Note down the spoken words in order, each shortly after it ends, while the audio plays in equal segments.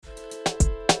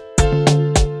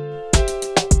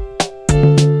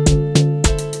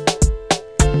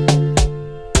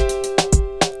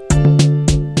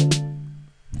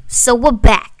So we're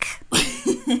back.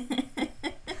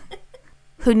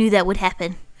 Who knew that would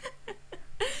happen?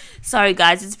 Sorry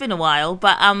guys, it's been a while,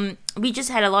 but we just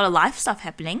had a lot of life stuff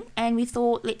happening and we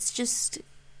thought let's just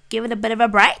give it a bit of a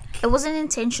break. It was an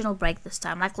intentional break this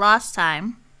time. Like last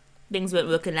time, Things weren't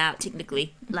working out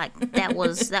technically. like that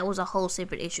was a whole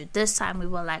separate issue. This time we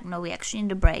were like, no, we actually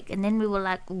need a break. And then we were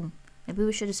like, ooh, maybe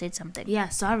we should have said something. Yeah,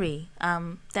 sorry.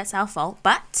 That's our fault.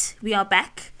 But we are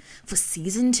back for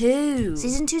season 2.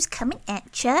 Season 2's coming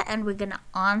at you, and we're gonna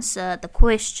answer the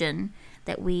question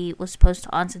that we were supposed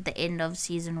to answer at the end of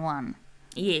season 1.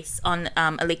 Yes, on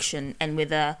election and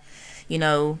whether,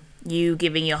 you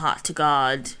giving your heart to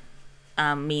God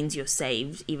means you're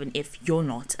saved even if you're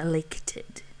not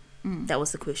elected. That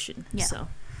was the question. Yeah.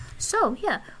 So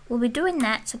yeah, we'll be doing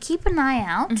that. So keep an eye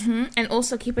out. and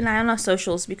also keep an eye on our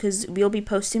socials because we'll be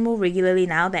posting more regularly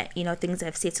now that things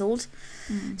have settled.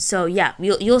 So yeah,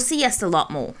 you'll see us a lot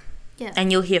more. Yeah.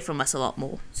 And you'll hear from us a lot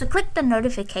more. So click the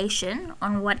notification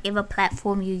on whatever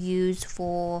platform you use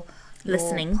for your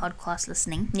Listening. podcast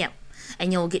listening. Yeah.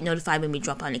 And you'll get notified when we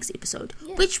drop our next episode,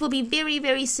 Yeah. which will be very,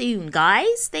 very soon,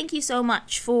 guys. Thank you so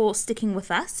much for sticking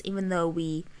with us, even though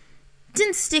we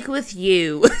didn't stick with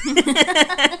you.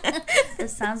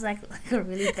 This sounds like a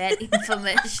really bad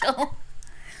infomercial.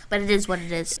 But it is what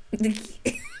it is.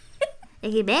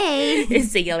 Okay, bye.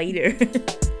 See you later.